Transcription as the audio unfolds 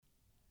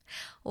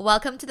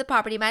Welcome to the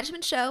Property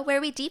Management Show, where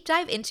we deep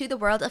dive into the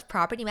world of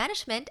property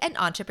management and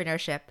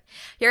entrepreneurship.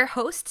 Your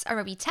hosts are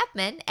Marie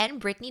Tepman and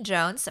Brittany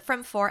Jones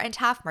from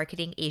 4.5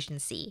 Marketing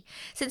Agency.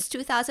 Since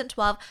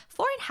 2012,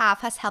 4.5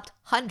 has helped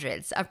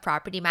hundreds of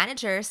property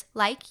managers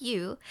like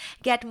you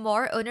get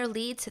more owner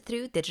leads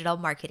through digital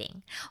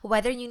marketing.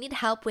 Whether you need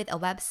help with a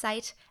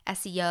website,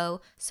 SEO,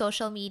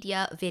 social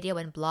media, video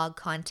and blog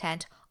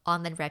content,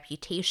 online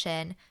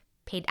reputation,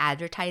 paid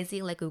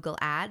advertising like Google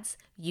Ads,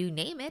 you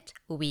name it,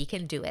 we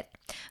can do it.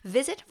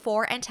 Visit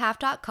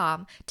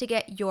 4andhalf.com to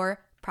get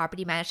your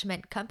property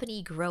management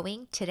company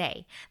growing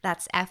today.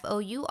 That's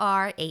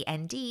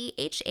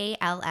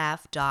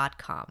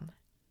FOURANDHALF.com.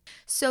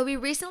 So we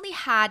recently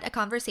had a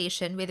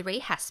conversation with Ray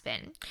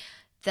Hespen,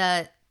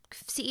 the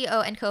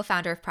CEO and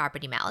co-founder of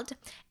Property Meld.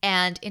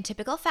 And in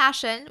typical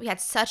fashion, we had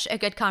such a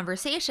good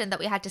conversation that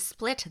we had to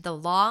split the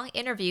long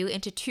interview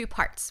into two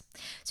parts.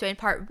 So in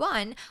part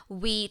one,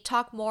 we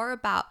talk more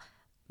about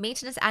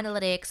maintenance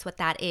analytics, what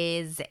that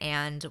is,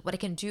 and what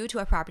it can do to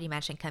a property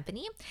management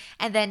company.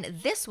 And then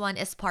this one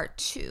is part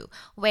two,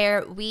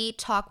 where we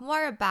talk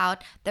more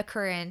about the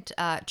current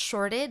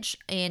shortage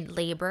in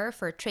labor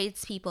for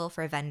tradespeople,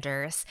 for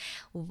vendors,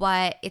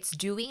 what it's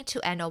doing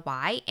to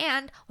NOI,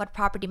 and what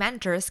property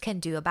managers can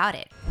do about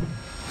it.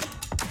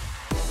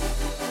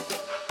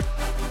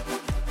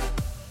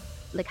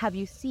 Like, have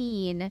you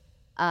seen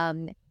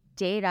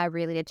data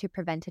related to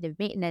preventative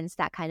maintenance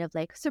that kind of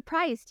like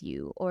surprised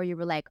you, or you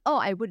were like, oh,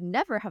 I would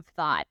never have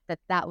thought that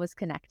that was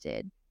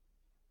connected?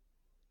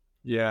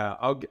 Yeah,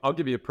 I'll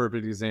give you a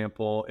perfect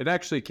example. It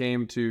actually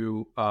came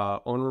to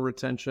owner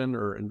retention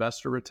or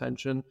investor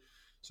retention.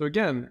 So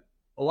again,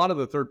 a lot of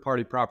the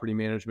third-party property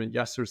management,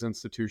 yes, there's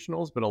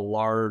institutionals, but a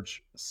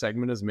large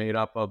segment is made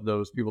up of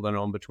those people that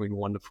own between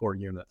 1 to 4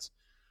 units.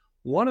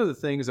 One of the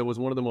things that was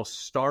one of the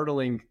most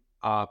startling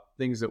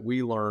things that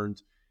we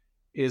learned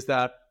is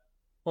that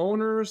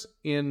owners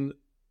in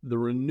the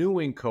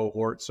renewing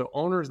cohort, so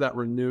owners that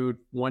renewed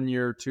 1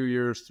 year, 2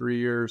 years, 3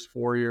 years,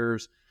 4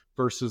 years,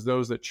 versus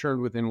those that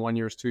churned within 1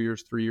 year, 2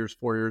 years, 3 years,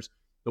 4 years,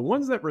 the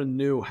ones that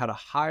renew had a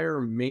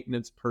higher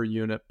maintenance per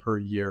unit per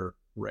year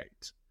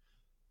rate,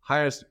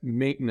 highest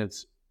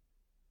maintenance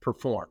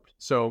performed.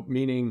 So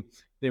meaning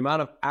the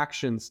amount of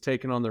actions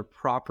taken on their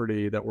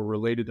property that were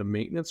related to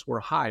maintenance were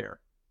higher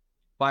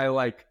by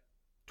like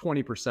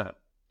 20%.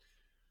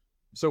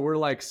 So we're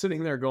like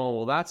sitting there going,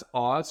 well, that's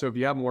odd. So if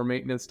you have more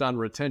maintenance done,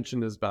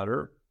 retention is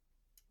better.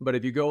 But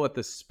if you go with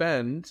the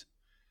spend,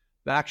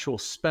 the actual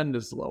spend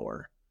is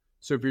lower.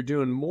 So if you're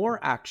doing more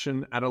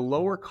action at a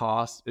lower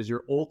cost is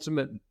your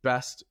ultimate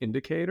best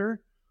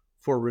indicator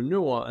for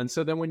renewal. And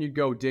so then when you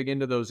go dig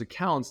into those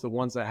accounts, the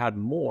ones that had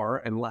more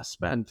and less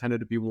spend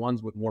tended to be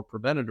ones with more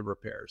preventative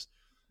repairs.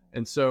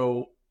 And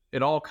so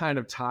it all kind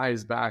of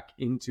ties back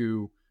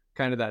into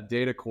kind of that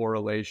data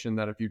correlation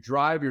that if you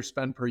drive your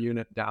spend per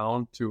unit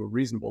down to a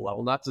reasonable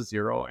level, not to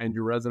zero, and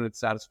your resident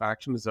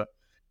satisfaction is at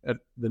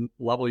the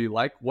level you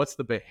like, what's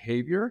the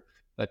behavior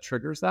that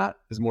triggers that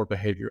is more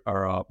behavior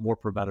or more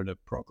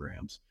preventative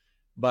programs.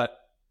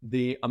 But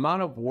the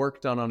amount of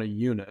work done on a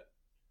unit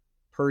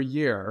per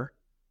year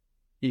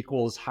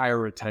equals higher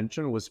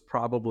retention was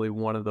probably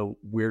one of the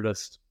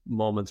weirdest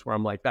moments where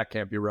I'm like, that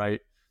can't be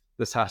right.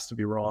 This has to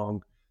be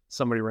wrong.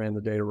 Somebody ran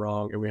the data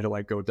wrong, and we had to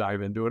like go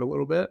dive into it a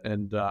little bit.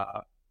 And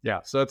yeah,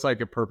 so that's like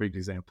a perfect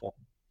example.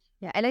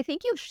 Yeah, and I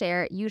think you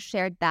shared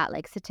that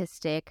like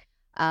statistic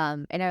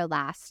in our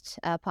last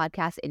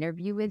podcast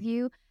interview with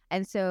you.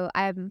 And so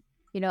I'm,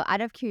 out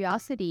of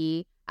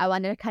curiosity, I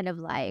wanted to kind of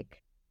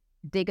like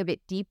dig a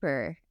bit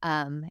deeper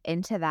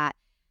into that.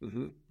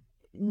 Mm-hmm.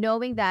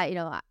 Knowing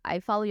that, I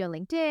follow you on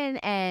LinkedIn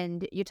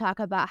and you talk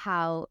about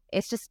how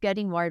it's just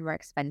getting more and more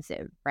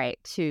expensive, right,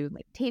 to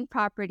maintain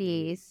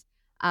properties.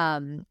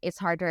 It's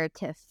harder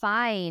to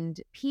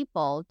find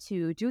people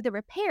to do the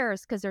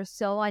repairs because they're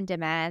so on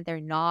demand. They're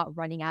not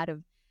running out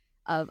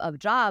of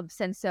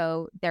jobs. And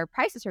so their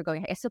prices are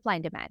going high, supply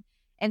and demand.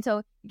 And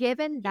so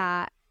given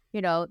that,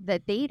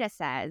 the data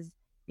says,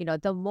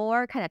 the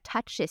more kind of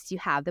touches you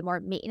have, the more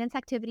maintenance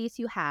activities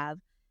you have,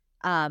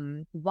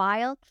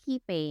 while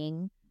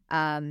keeping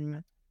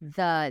the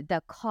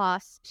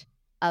cost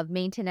of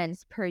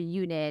maintenance per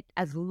unit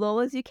as low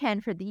as you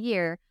can for the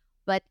year,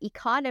 but the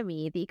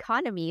economy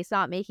is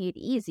not making it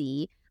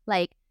easy.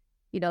 Like,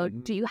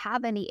 do you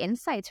have any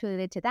insights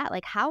related to that?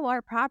 Like, how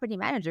are property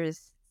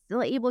managers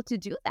still able to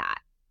do that?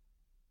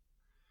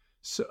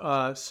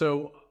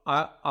 So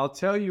I'll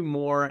tell you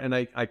more, and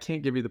I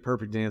can't give you the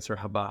perfect answer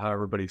about how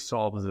everybody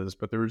solves this,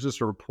 but there was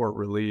just a report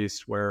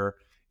released where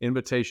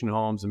Invitation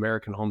Homes,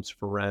 American Homes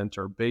for Rent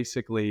are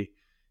basically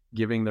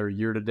giving their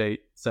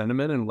year-to-date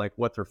sentiment and like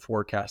what they're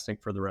forecasting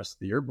for the rest of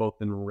the year,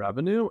 both in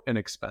revenue and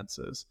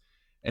expenses.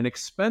 And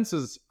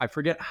expenses, I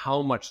forget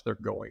how much they're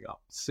going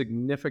up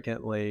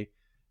significantly,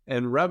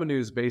 and revenue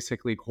is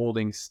basically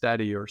holding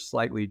steady or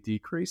slightly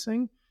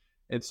decreasing.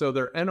 And so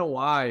their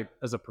NOI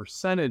as a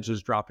percentage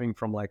is dropping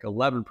from like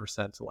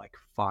 11% to like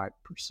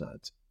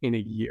 5% in a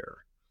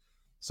year.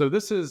 So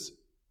this is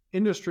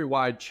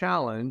industry-wide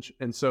challenge.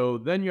 And so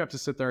then you have to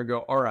sit there and go,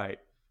 all right,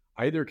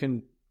 I either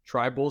can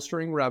try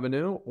bolstering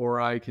revenue, or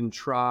I can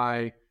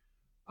try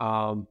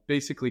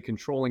basically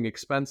controlling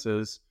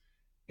expenses.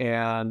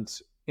 And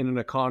in an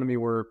economy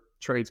where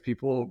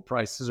tradespeople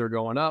prices are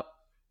going up,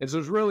 and so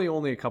there's really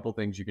only a couple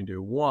things you can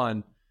do.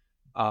 One,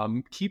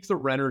 keep the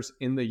renters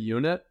in the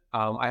unit.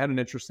 I had an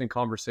interesting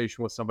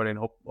conversation with somebody, and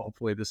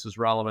hopefully this is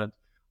relevant.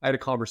 I had a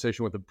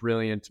conversation with a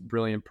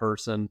brilliant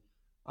person.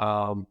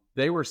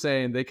 They were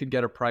saying they could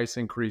get a price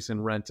increase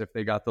in rent if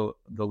they got the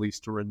lease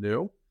to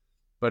renew.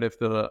 But if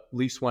the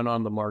lease went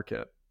on the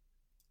market,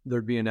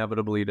 there'd be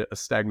inevitably a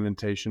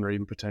stagnation or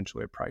even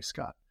potentially a price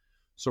cut.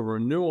 So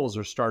renewals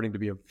are starting to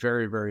be a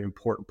very, very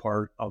important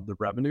part of the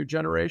revenue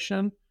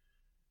generation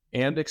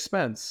and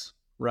expense,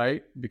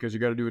 right? Because you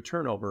got to do a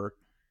turnover.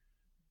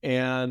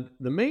 And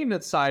the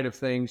maintenance side of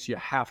things, you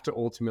have to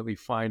ultimately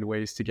find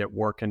ways to get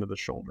work into the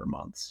shoulder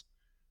months,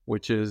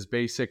 which is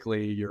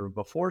basically your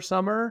before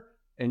summer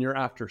and your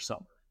after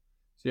summer.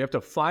 So you have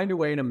to find a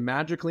way to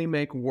magically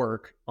make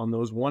work on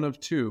those one of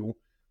two.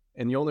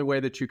 And the only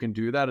way that you can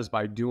do that is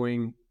by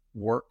doing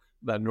work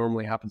that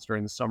normally happens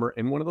during the summer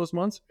in one of those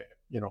months,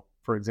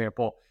 for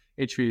example,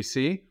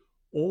 HVAC,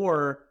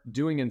 or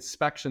doing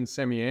inspections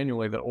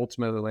semi-annually that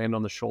ultimately land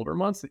on the shoulder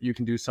months that you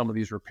can do some of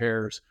these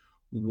repairs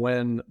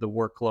when the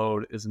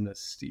workload isn't as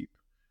steep.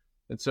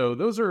 And so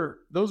those are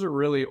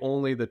really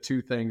only the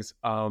two things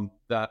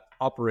that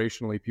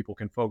operationally people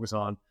can focus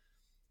on.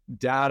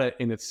 Data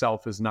in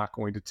itself is not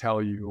going to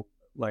tell you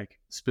like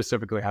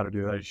specifically how to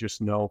do that. You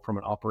just know from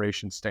an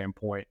operations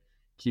standpoint,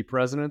 keep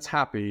residents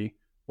happy,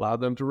 allow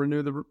them to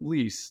renew the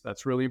lease.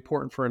 That's really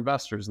important for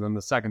investors. And then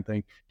the second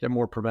thing, get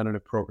more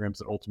preventative programs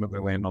that ultimately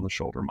land on the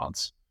shoulder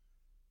months.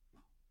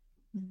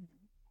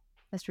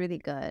 That's really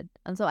good.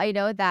 And so I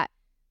know that,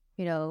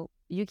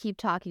 you keep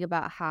talking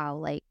about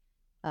how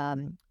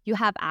you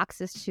have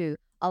access to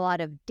a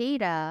lot of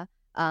data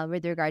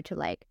with regard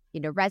to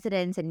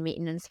residents and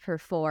maintenance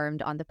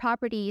performed on the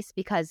properties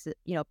because,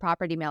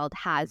 Property Meld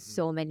has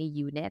so many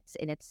units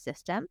in its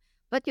system.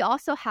 But you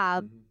also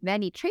have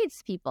many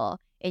tradespeople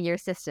in your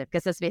system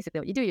because that's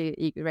basically what you do.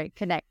 You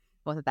connect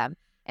both of them.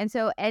 And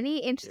so any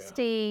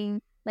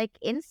interesting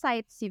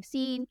insights you've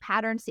seen,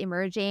 patterns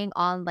emerging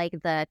on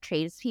the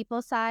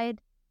tradespeople side?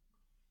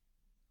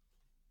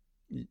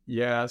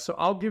 Yeah, so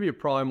I'll give you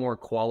probably more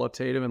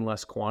qualitative and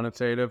less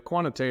quantitative.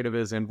 Quantitative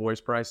is invoice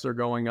prices are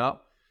going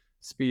up.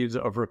 Speeds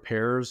of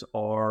repairs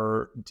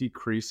are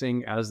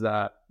decreasing as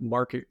that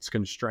market's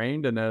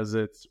constrained, and as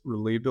it's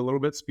relieved a little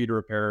bit, speed of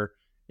repair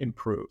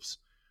improves.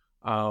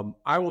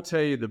 I will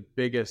tell you the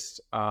biggest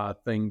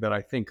thing that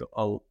I think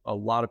a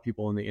lot of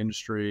people in the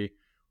industry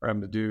are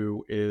having to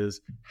do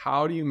is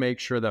how do you make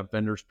sure that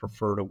vendors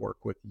prefer to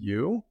work with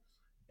you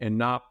and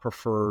not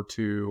prefer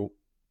to,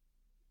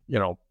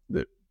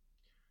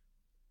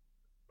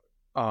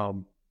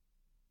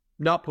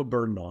 not put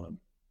burden on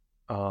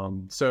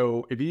them.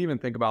 So if you even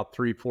think about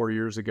 3-4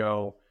 years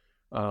ago,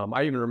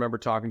 I even remember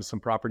talking to some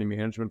property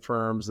management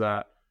firms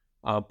that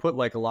put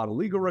a lot of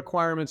legal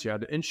requirements. You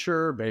had to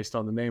insure based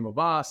on the name of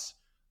us.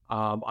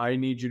 I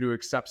need you to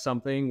accept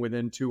something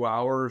within 2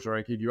 hours or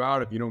I kick you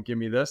out. If you don't give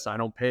me this, I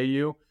don't pay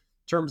you.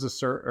 Terms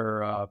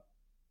of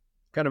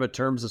kind of a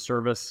terms of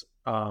service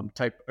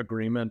type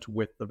agreement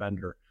with the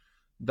vendor.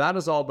 That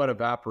is all but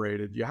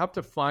evaporated. You have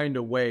to find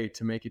a way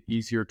to make it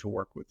easier to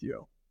work with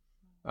you.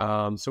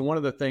 So one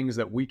of the things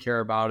that we care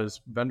about is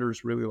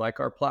vendors really like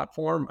our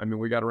platform. I mean,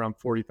 we got around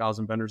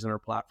 40,000 vendors in our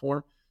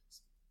platform.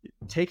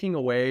 Taking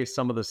away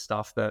some of the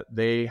stuff that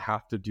they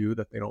have to do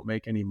that they don't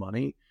make any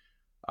money,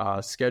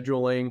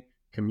 scheduling,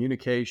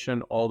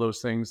 communication, all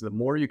those things, the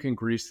more you can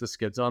grease the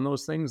skids on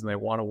those things and they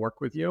want to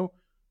work with you,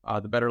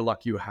 the better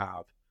luck you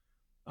have.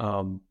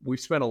 We've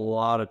spent a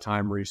lot of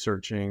time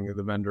researching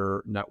the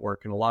vendor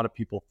network, and a lot of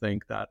people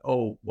think that,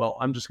 oh, well,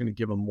 I'm just going to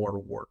give them more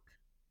work.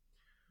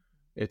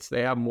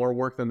 They have more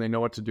work than they know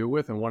what to do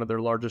with, and one of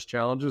their largest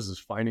challenges is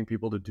finding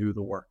people to do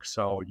the work.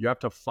 So you have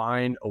to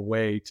find a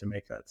way to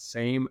make that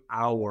same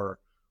hour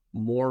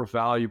more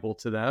valuable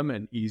to them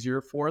and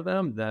easier for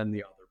them than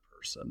the other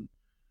person.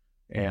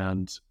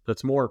 And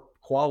that's more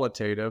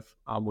qualitative,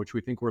 which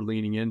we think we're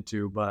leaning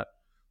into, but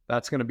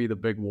that's going to be the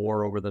big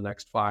war over the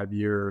next 5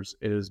 years,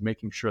 is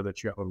making sure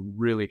that you have a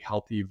really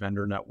healthy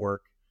vendor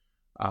network,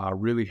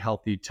 really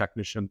healthy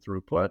technician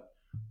throughput,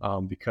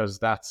 because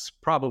that's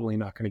probably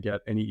not going to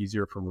get any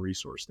easier from a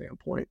resource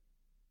standpoint.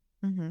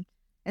 Mm-hmm.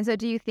 And so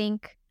do you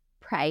think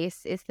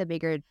price is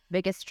the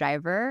biggest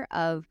driver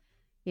of,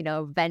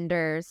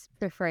 vendors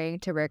preferring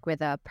to work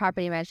with a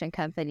property management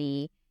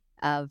company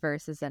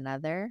versus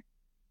another?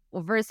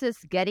 Versus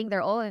getting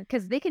their own,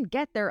 because they can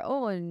get their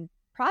own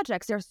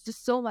projects. There's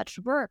just so much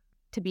work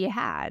to be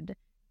had.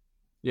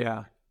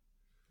 Yeah.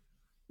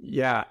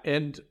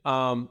 And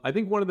I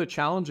think one of the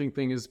challenging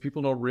things is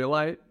people don't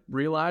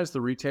realize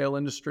the retail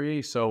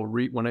industry. So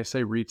when I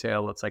say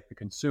retail, it's like the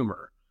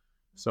consumer.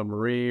 So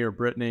Marie or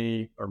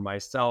Brittany or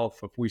myself,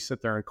 if we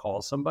sit there and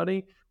call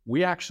somebody,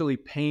 we actually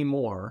pay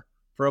more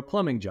for a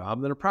plumbing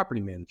job than a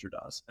property manager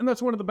does. And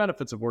that's one of the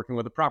benefits of working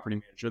with a property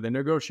manager. They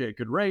negotiate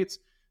good rates.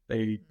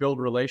 They build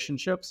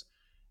relationships.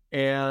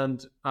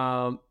 And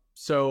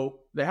So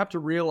they have to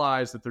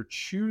realize that they're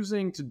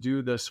choosing to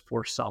do this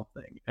for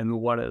something. And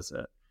what is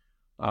it?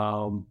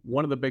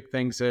 One of the big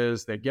things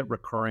is they get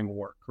recurring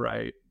work,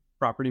 right?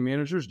 Property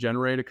managers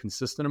generate a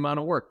consistent amount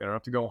of work. They don't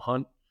have to go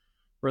hunt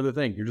for the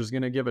thing. You're just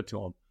going to give it to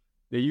them.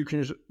 You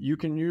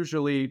can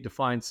usually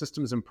define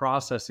systems and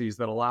processes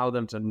that allow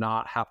them to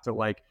not have to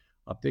like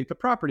update the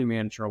property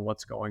manager on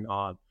what's going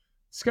on.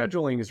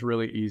 Scheduling is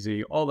really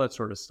easy, all that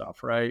sort of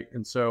stuff, right?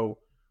 And so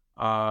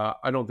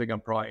I don't think I'm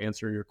probably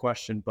answering your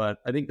question, but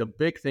I think the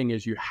big thing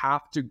is you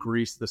have to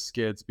grease the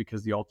skids,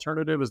 because the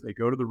alternative is they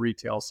go to the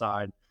retail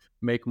side,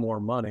 make more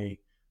money.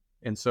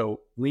 And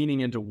so leaning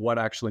into what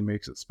actually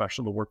makes it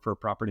special to work for a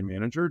property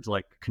manager is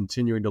like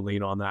continuing to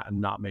lean on that and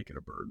not make it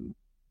a burden.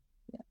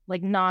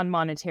 Like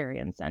non-monetary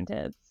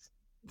incentives.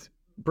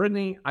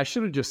 Brittany, I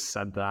should have just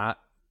said that.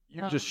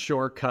 You just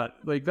shortcut.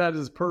 Like, that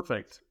is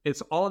perfect.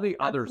 It's all the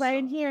other stuff.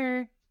 Right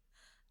here.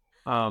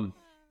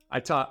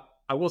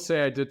 I will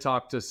say I did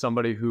talk to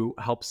somebody who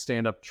helps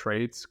stand up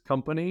trades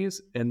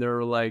companies, and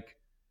they're like,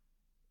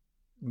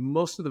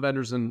 most of the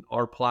vendors in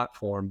our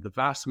platform, the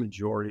vast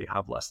majority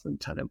have less than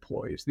 10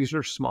 employees. These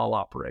are small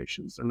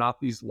operations. They're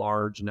not these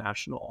large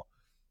national.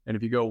 And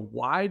if you go,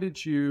 why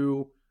did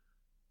you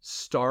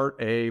start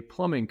a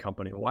plumbing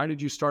company? Why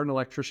did you start an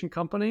electrician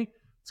company?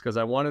 It's because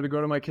I wanted to go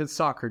to my kid's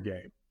soccer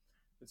game.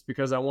 It's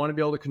because I want to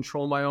be able to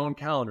control my own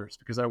calendars,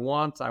 because I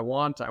want.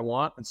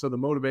 And so the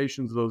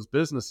motivations of those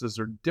businesses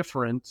are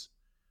different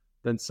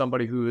than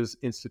somebody who is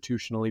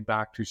institutionally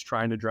backed, who's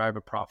trying to drive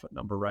a profit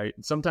number, right?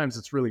 And sometimes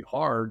it's really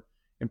hard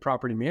in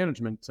property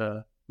management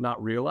to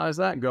not realize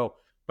that and go,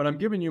 but I'm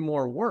giving you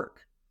more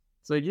work.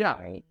 It's like, yeah,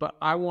 right, but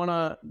I want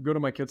to go to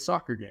my kid's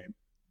soccer game.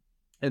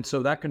 And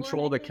so that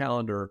control the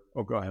calendar.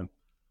 Oh, go ahead.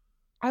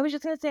 I was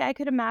just going to say, I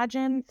could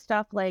imagine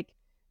stuff like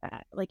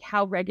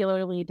how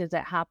regularly does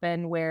it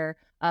happen where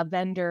a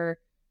vendor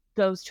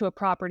goes to a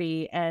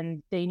property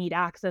and they need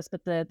access,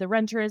 but the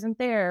renter isn't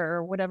there,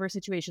 or whatever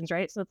situations,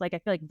 right? So it's like, I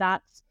feel like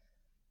that's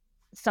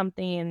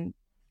something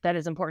that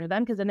is important to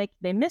them, because then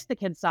they missed the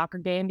kids' soccer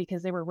game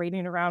because they were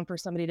waiting around for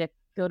somebody to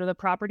go to the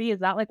property. Is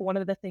that like one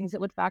of the things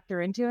that would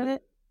factor into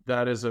it?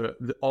 That is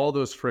all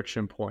those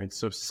friction points.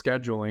 So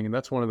scheduling, and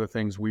that's one of the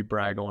things we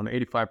brag on.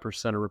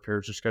 85% of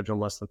repairs are scheduled in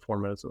less than 4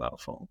 minutes without a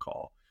phone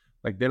call.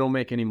 Like, they don't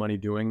make any money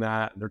doing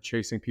that. They're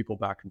chasing people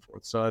back and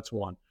forth. So that's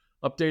one.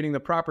 Updating the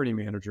property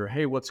manager.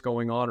 Hey, what's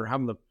going on? Or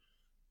having the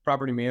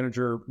property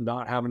manager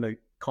not having to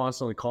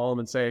constantly call them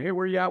and say, hey,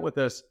 where are you at with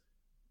this?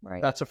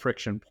 Right. That's a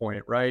friction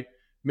point, right?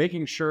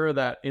 Making sure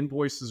that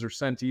invoices are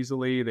sent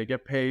easily, they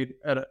get paid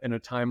in a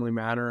timely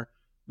manner.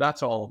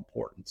 That's all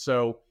important.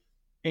 So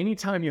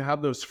anytime you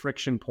have those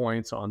friction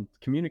points on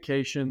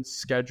communication,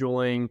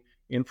 scheduling,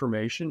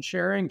 information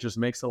sharing, just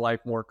makes the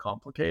life more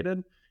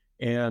complicated.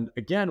 And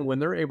again, when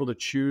they're able to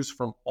choose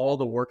from all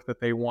the work that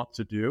they want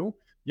to do,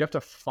 you have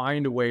to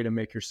find a way to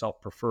make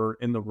yourself preferred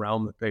in the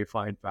realm that they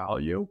find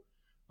value,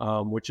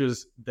 which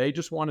is they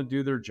just want to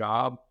do their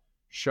job,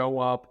 show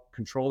up,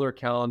 control their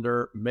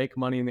calendar, make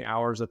money in the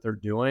hours that they're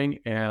doing,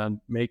 and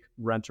make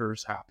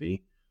renters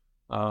happy.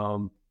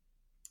 And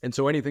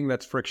so anything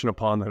that's friction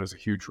upon that is a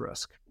huge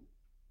risk.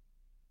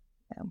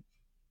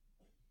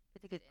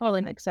 Yeah.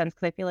 Totally makes sense,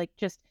 because I feel like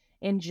just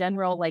in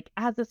general, like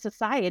as a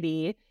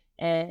society,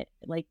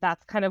 like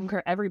that's kind of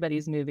where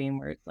everybody's moving,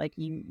 where it's like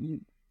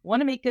you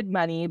want to make good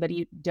money, but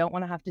you don't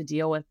want to have to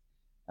deal with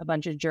a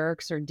bunch of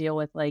jerks or deal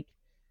with like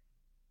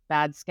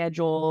bad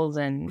schedules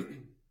and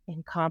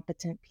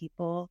incompetent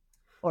people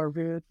or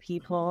rude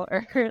people,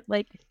 or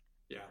like,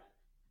 yeah,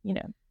 you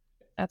know,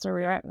 that's where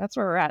we're at. That's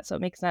where we're at. So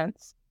it makes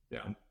sense.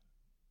 Yeah.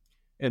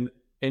 And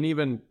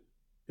even,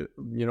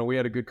 you know, we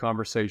had a good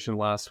conversation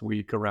last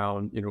week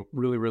around, you know,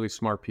 really, really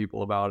smart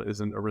people about,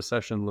 isn't a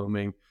recession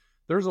looming?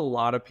 There's a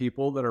lot of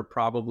people that are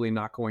probably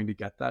not going to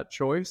get that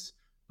choice,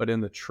 but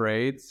in the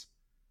trades,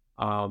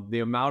 the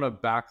amount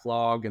of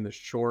backlog and the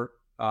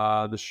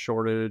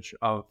shortage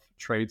of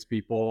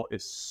tradespeople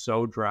is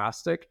so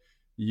drastic.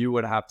 You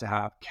would have to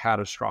have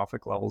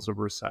catastrophic levels of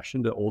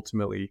recession to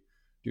ultimately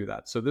do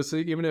that. So this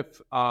is even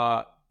if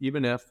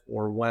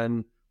or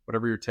when,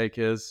 whatever your take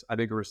is, I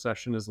think a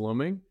recession is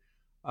looming.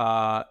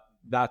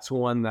 That's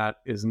one that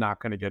is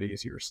not going to get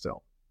easier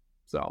still.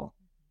 So,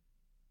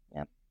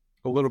 yep,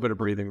 a little bit of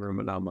breathing room,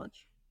 but not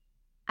much.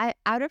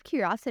 Out of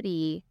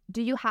curiosity,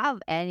 do you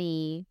have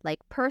any like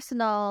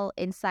personal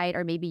insight,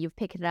 or maybe you've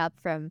picked it up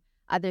from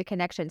other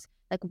connections?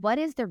 Like, what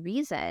is the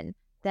reason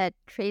that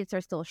trades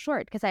are still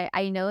short? Because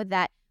I know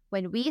that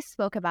when we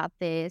spoke about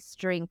this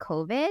during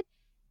COVID,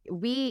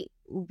 we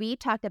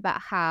talked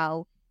about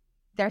how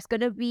there's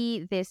going to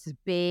be this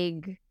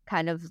big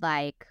kind of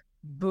like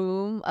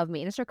boom of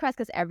maintenance requests,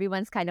 because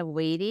everyone's kind of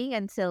waiting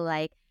until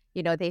like,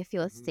 you know, they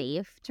feel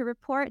safe to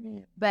report.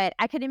 But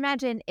I can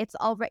imagine it's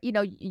already, you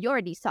know, you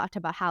already talked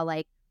about how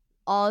like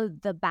all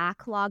the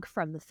backlog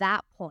from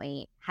that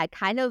point had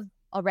kind of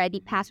already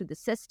passed through the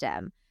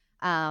system.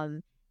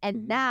 And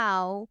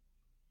now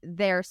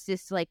there's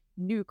this like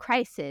new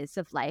crisis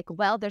of like,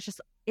 well, there's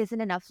just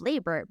isn't enough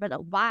labor.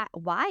 But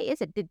why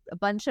is it? Did a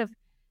bunch of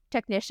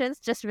technicians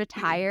just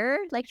retire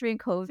like during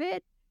COVID?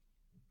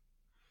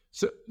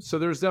 So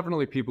there's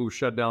definitely people who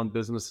shut down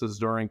businesses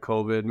during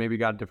COVID, maybe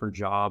got different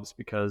jobs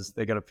because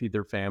they got to feed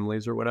their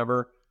families or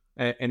whatever.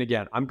 And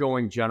again, I'm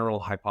going general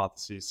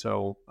hypotheses,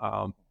 so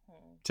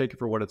take it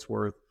for what it's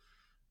worth.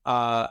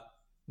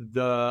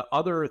 The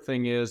other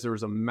thing is there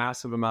was a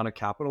massive amount of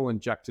capital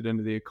injected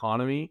into the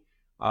economy.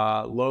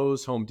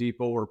 Lowe's, Home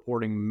Depot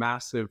reporting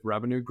massive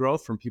revenue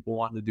growth from people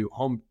wanting to do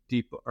home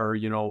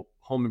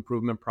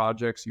improvement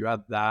projects. You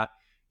had that.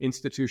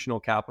 Institutional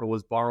capital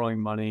was borrowing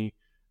money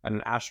at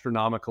an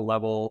astronomical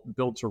level.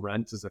 Build to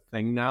rent is a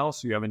thing now.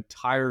 So you have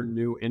entire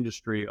new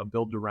industry of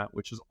build to rent,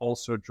 which is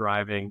also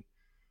driving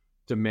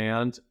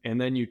demand. And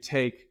then you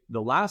take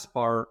the last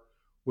part,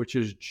 which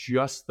is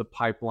just the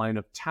pipeline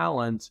of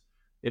talent.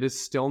 It is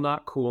still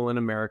not cool in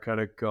America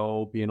to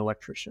go be an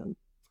electrician.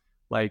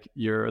 Like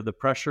the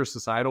pressure,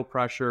 societal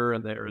pressure,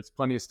 and there's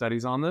plenty of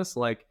studies on this.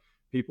 Like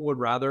people would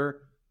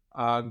rather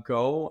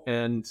go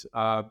and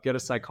get a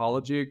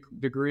psychology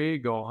degree,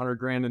 go 100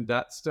 grand in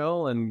debt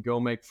still, and go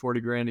make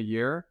 40 grand a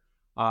year.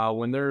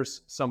 When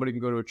there's somebody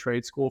can go to a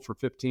trade school for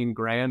 15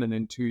 grand, and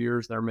in 2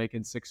 years they're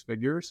making six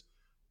figures.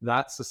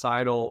 That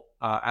societal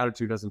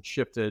attitude hasn't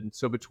shifted.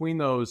 So between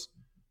those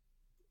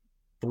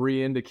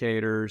three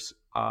indicators,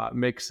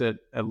 makes it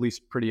at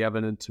least pretty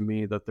evident to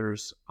me that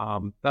there's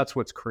that's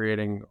what's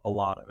creating a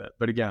lot of it.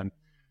 But again,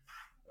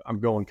 I'm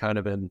going kind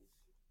of in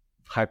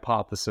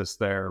hypothesis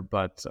there,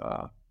 but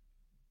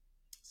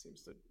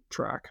seems to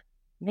track.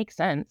 Makes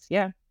sense.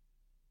 Yeah.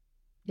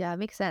 Yeah, it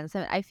makes sense.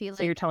 I feel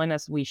so you're telling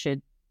us we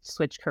should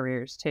switch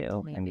careers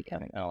too and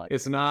become an electrician.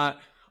 It's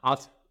not.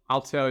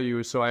 I'll tell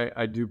you. So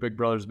I do Big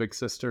Brothers Big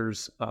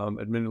Sisters.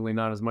 Admittedly,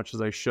 not as much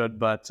as I should,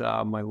 but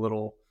my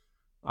little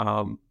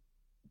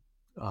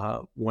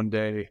one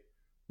day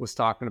was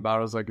talking about,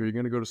 I was like, are you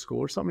going to go to school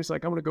or something? He's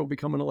like, I'm going to go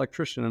become an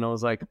electrician. And I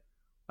was like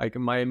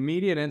my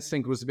immediate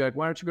instinct was to be like,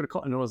 why don't you go to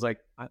college? And I was like,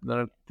 then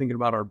I'm thinking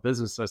about our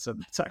business. I said,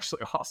 that's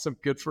actually awesome.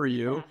 Good for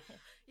you.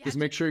 Just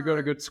make sure you go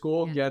to good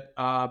school. Get,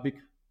 I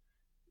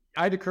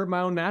had to curb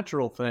my own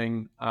natural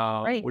thing,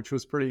 right. Which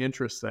was pretty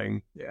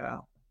interesting. Yeah.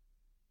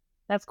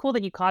 That's cool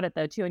that you caught it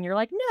though too. And you're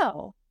like,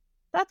 no,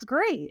 that's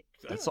great.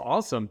 That's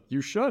awesome.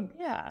 You should.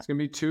 Yeah. It's going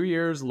to be 2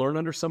 years, learn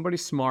under somebody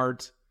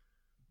smart.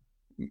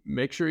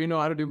 Make sure you know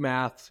how to do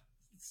math,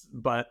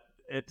 but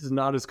it's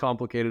not as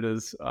complicated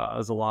as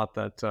a lot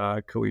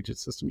that collegiate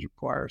systems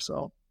require.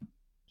 So,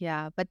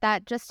 yeah, but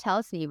that just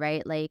tells me,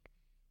 right? Like,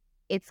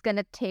 it's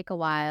gonna take a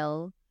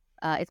while.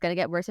 It's gonna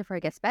get worse before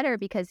it gets better,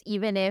 because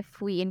even if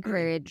we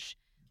encourage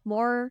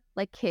more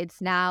like kids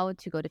now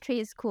to go to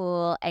trade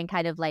school and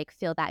kind of like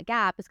fill that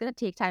gap, it's gonna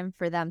take time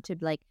for them to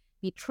like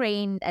be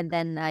trained and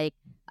then like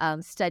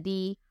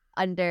study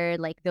under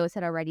like those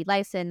that are already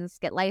licensed,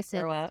 get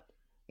licensed, grow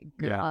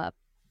up.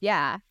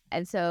 Yeah.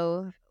 And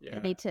so I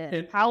need to.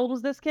 And how old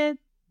was this kid?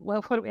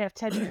 Well, what do we have?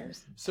 10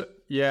 years.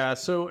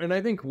 So, and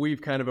I think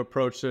we've kind of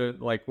approached it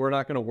like we're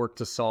not going to work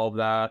to solve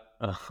that.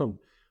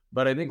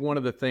 But I think one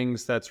of the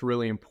things that's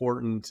really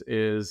important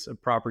is a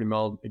property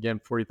meld, again,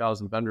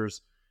 40,000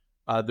 vendors.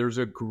 There's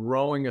a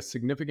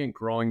significant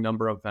growing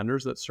number of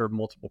vendors that serve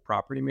multiple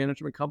property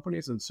management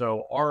companies. And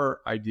so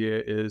our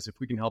idea is if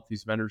we can help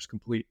these vendors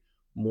complete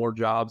more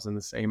jobs in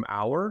the same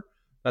hour,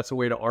 that's a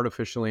way to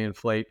artificially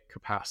inflate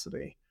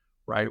capacity,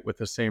 right, with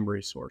the same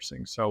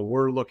resourcing. So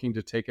we're looking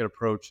to take an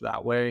approach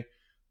that way.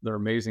 They're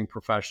amazing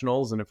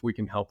professionals, and if we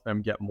can help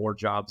them get more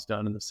jobs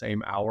done in the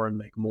same hour and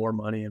make more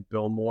money and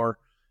bill more,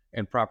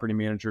 and property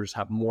managers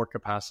have more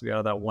capacity out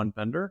of that one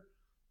vendor,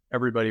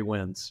 everybody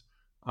wins.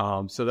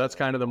 So that's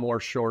kind of the more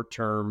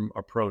short-term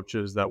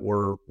approaches that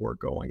we're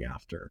going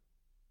after.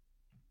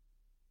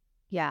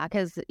 Yeah,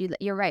 because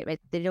you're right?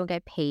 They don't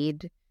get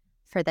paid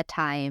for the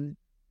time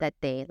that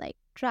they like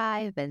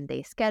drive and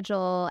they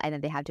schedule, and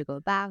then they have to go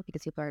back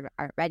because people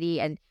aren't ready.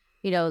 And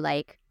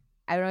like,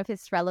 I don't know if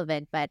it's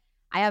relevant, but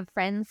I have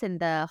friends in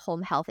the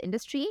home health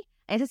industry,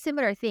 and it's a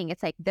similar thing.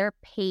 It's like they're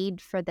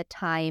paid for the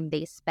time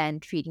they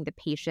spend treating the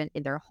patient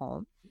in their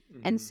home.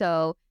 Mm-hmm. And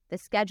so the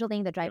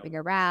scheduling, the driving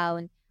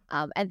around,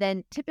 and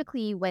then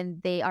typically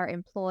when they are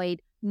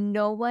employed,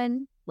 no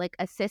one like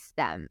assists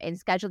them in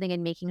scheduling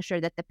and making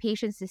sure that the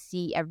patients they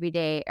see every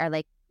day are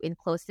like in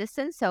close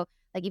distance. So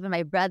like even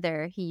my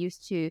brother, he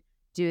used to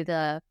do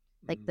the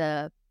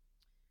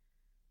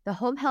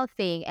home health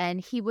thing,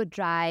 and he would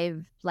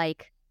drive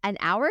like an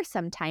hour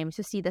sometimes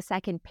to see the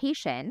second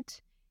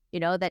patient,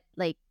 that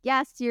like,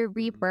 yes, you're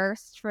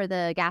reimbursed for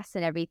the gas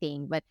and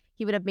everything, but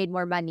he would have made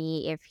more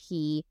money if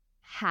he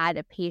had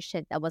a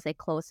patient that was like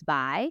close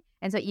by.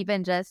 And so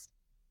even just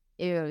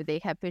they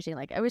kept pushing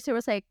like, I wish there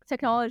was like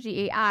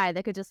technology AI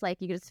that could just like,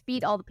 you could just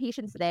feed all the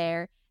patients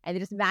there and they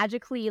just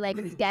magically like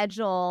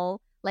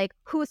schedule like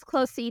who's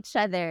close to each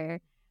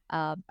other.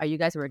 Are you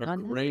guys working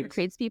on that for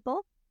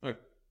tradespeople?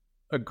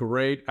 A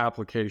great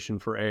application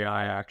for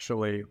AI,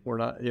 actually. We're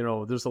not,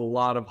 there's a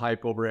lot of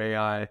hype over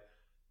AI.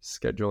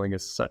 Scheduling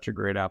is such a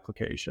great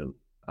application.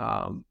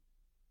 Are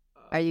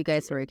you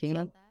guys working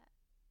on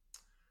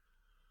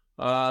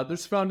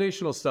There's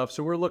foundational stuff.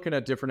 So we're looking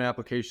at different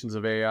applications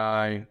of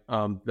AI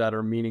that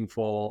are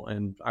meaningful,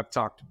 and I've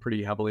talked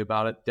pretty heavily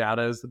about it.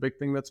 Data is the big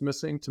thing that's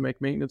missing to make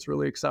maintenance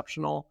really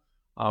exceptional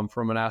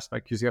from an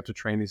aspect, because you have to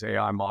train these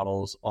AI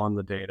models on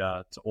the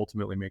data to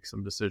ultimately make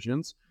some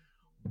decisions.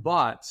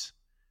 But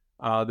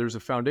there's a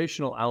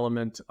foundational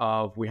element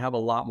of, we have a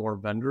lot more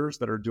vendors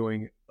that are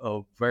doing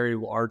a very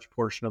large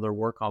portion of their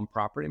work on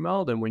property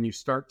meld. And when you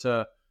start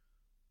to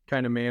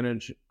kind of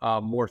manage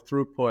more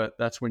throughput,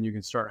 that's when you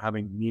can start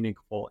having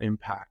meaningful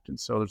impact. And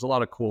so there's a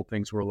lot of cool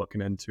things we're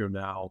looking into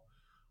now.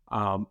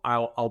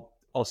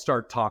 I'll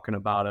start talking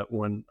about it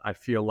when I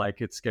feel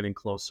like it's getting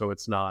close, so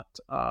it's not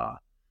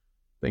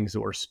things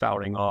that we're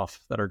spouting off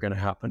that are going to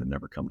happen and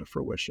never come to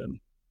fruition.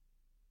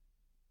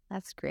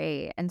 That's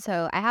great. And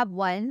so I have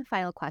one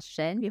final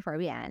question before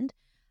we end.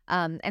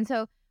 And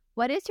so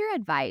what is your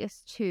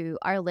advice to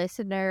our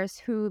listeners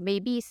who may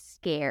be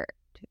scared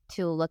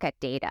to look at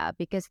data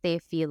because they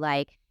feel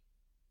like,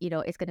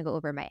 it's going to go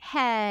over my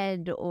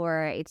head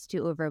or it's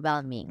too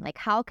overwhelming? Like,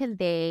 how can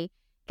they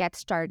get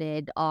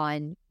started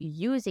on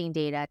using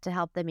data to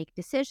help them make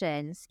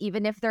decisions,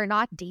 even if they're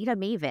not data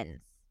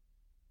mavens?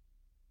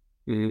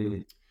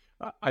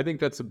 I think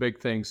that's a big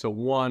thing. So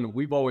one,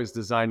 we've always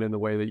designed in the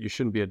way that you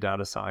shouldn't be a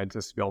data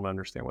scientist to be able to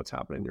understand what's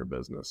happening in your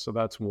business. So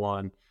that's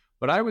one.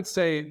 But I would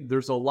say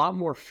there's a lot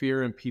more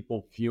fear in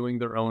people viewing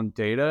their own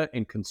data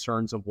and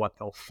concerns of what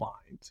they'll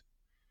find.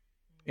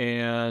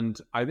 And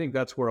I think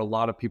that's where a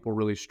lot of people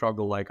really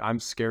struggle. Like, I'm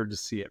scared to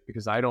see it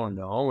because I don't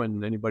know.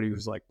 And anybody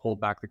who's like pulled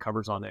back the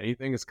covers on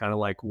anything is kind of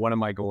like, what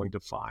am I going to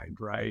find?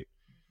 Right.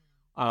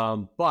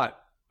 But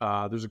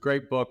there's a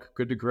great book,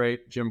 Good to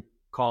Great, Jim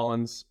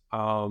Collins,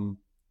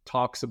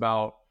 talks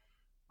about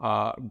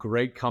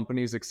great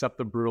companies accept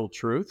the brutal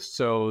truth.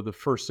 So the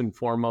first and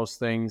foremost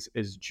things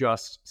is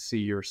just see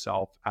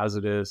yourself as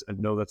it is and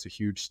know that's a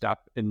huge step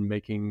in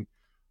making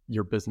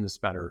your business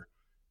better.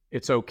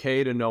 It's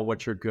okay to know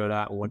what you're good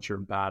at and what you're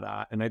bad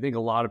at. And I think a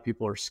lot of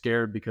people are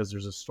scared because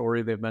there's a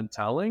story they've been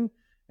telling,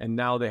 and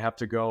now they have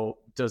to go,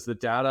 does the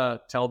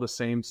data tell the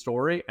same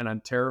story? And I'm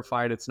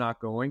terrified it's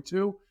not going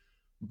to.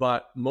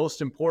 But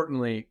most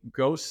importantly,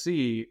 go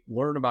see,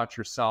 learn about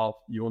yourself.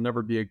 You will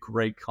never be a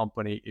great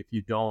company if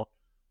you don't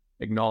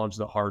acknowledge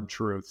the hard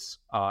truths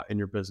in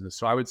your business.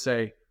 So I would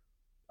say,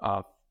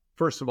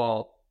 first of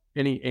all,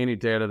 any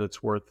data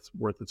that's worth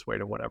its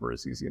weight in whatever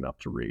is easy enough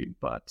to read.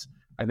 But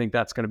I think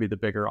that's going to be the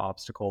bigger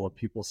obstacle of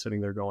people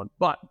sitting there going,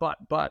 but,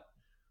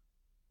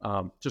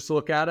 just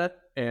look at it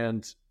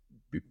and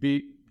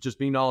be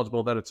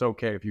knowledgeable that it's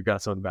okay if you've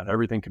got something bad.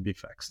 Everything can be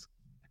fixed.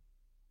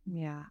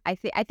 Yeah, I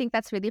think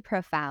that's really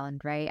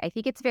profound, right? I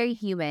think it's very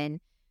human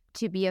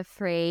to be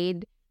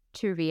afraid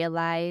to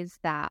realize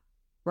that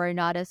we're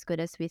not as good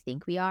as we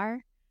think we are.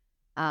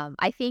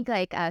 I think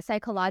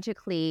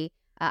psychologically,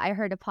 I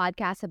heard a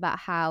podcast about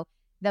how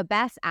the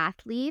best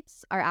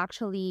athletes are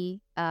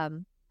actually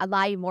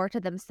lie more to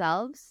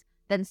themselves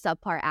than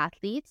subpar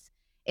athletes.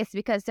 It's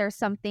because there's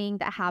something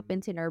that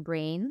happens in our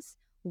brains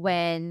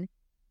when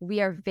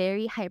we are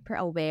very hyper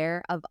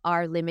aware of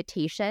our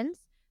limitations.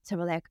 So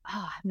we're like,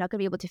 oh, I'm not going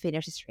to be able to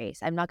finish this race.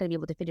 I'm not going to be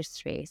able to finish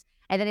this race.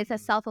 And then it's a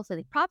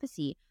self-fulfilling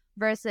prophecy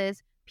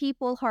versus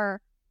people who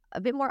are a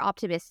bit more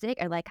optimistic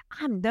are like,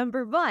 I'm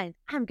number one.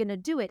 I'm going to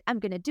do it. I'm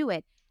going to do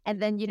it. And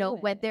then,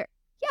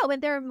 when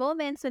there are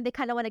moments when they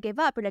kind of want to give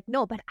up, we're like,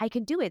 no, but I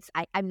can do it.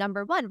 I'm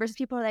number one. Versus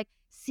people are like,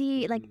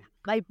 see, like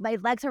my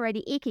legs are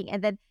already aching.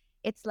 And then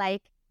it's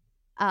like,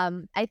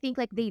 I think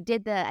like they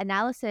did the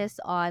analysis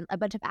on a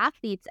bunch of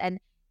athletes. And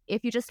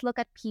if you just look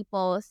at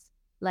people's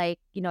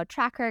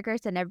track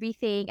records and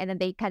everything, and then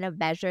they kind of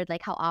measured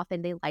like how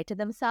often they lie to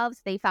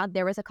themselves, they found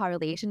there was a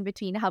correlation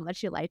between how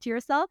much you lie to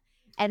yourself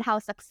and how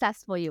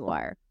successful you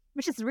are,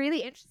 which is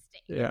really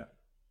interesting. Yeah.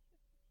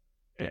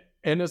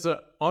 And as an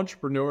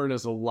entrepreneur, and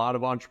as a lot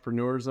of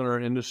entrepreneurs in our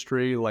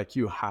industry, like,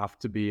 you have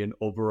to be an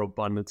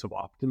overabundance of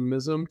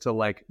optimism to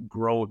like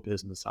grow a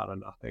business out of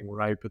nothing,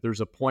 right? But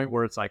there's a point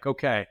where it's like,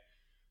 okay,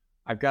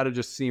 I've got to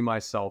just see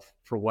myself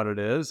for what it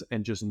is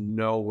and just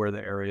know where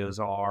the areas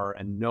are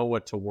and know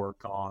what to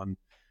work on.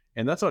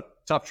 And that's a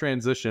tough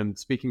transition,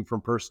 speaking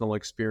from personal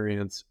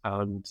experience.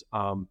 And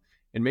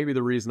maybe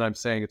the reason I'm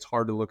saying it's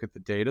hard to look at the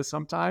data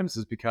sometimes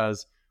is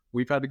because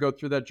we've had to go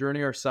through that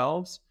journey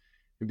ourselves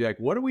and be like,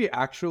 what are we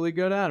actually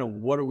good at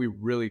and what are we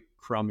really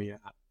crummy at?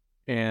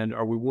 And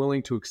are we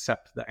willing to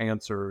accept the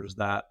answers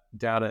that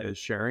data is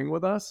sharing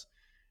with us?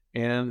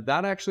 And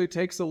that actually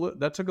took a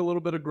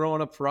little bit of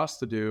growing up for us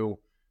to do.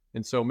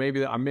 And so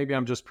maybe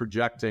I'm just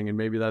projecting, and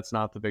maybe that's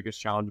not the biggest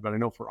challenge, but I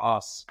know for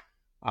us,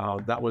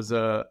 that was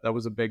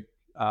a big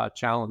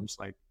challenge.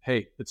 Like,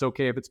 hey, it's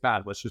okay if it's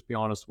bad. Let's just be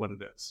honest what it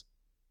is.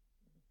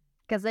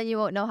 Because then you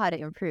won't know how to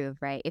improve,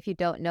 right? If you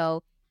don't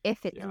know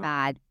if it's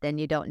bad, then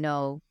you don't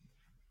know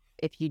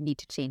if you need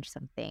to change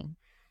something.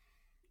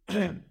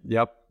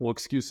 Yep, we'll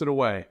excuse it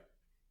away.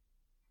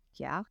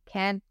 Yeah,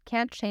 can't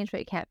change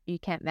what you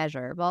can't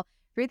measure. Well,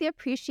 really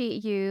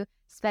appreciate you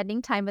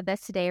spending time with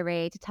us today,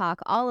 Ray, to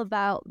talk all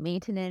about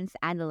maintenance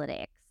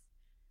analytics.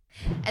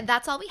 And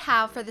that's all we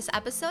have for this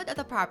episode of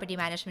the Property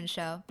Management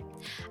Show.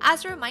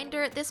 As a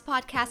reminder, this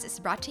podcast is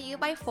brought to you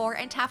by Fore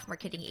and Taft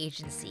Marketing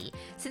Agency.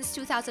 Since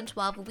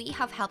 2012, we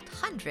have helped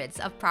hundreds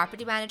of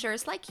property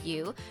managers like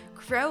you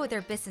grow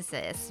their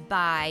businesses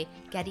by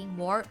getting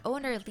more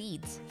owner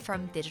leads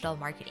from digital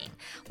marketing.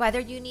 Whether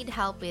you need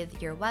help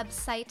with your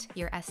website,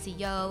 your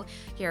SEO,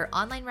 your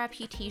online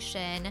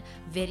reputation,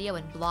 video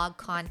and blog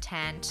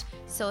content,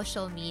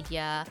 social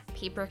media,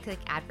 pay-per-click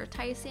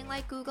advertising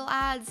like Google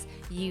Ads,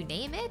 you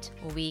name it,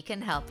 we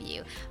can help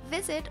you.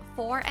 Visit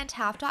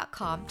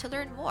foreandhalf.com to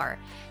learn more.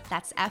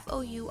 That's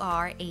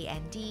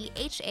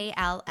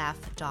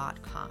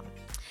FOURANDHALF.com.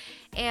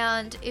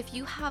 And if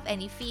you have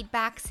any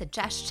feedback,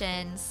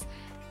 suggestions,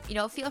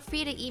 feel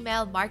free to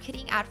email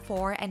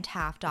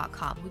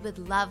marketing@foreandhalf.com. We would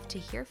love to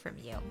hear from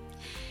you.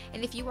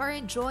 And if you are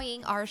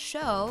enjoying our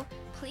show,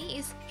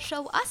 please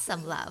show us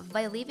some love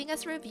by leaving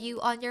us a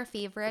review on your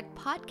favorite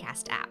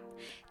podcast app.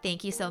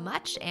 Thank you so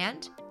much,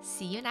 and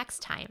see you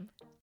next time.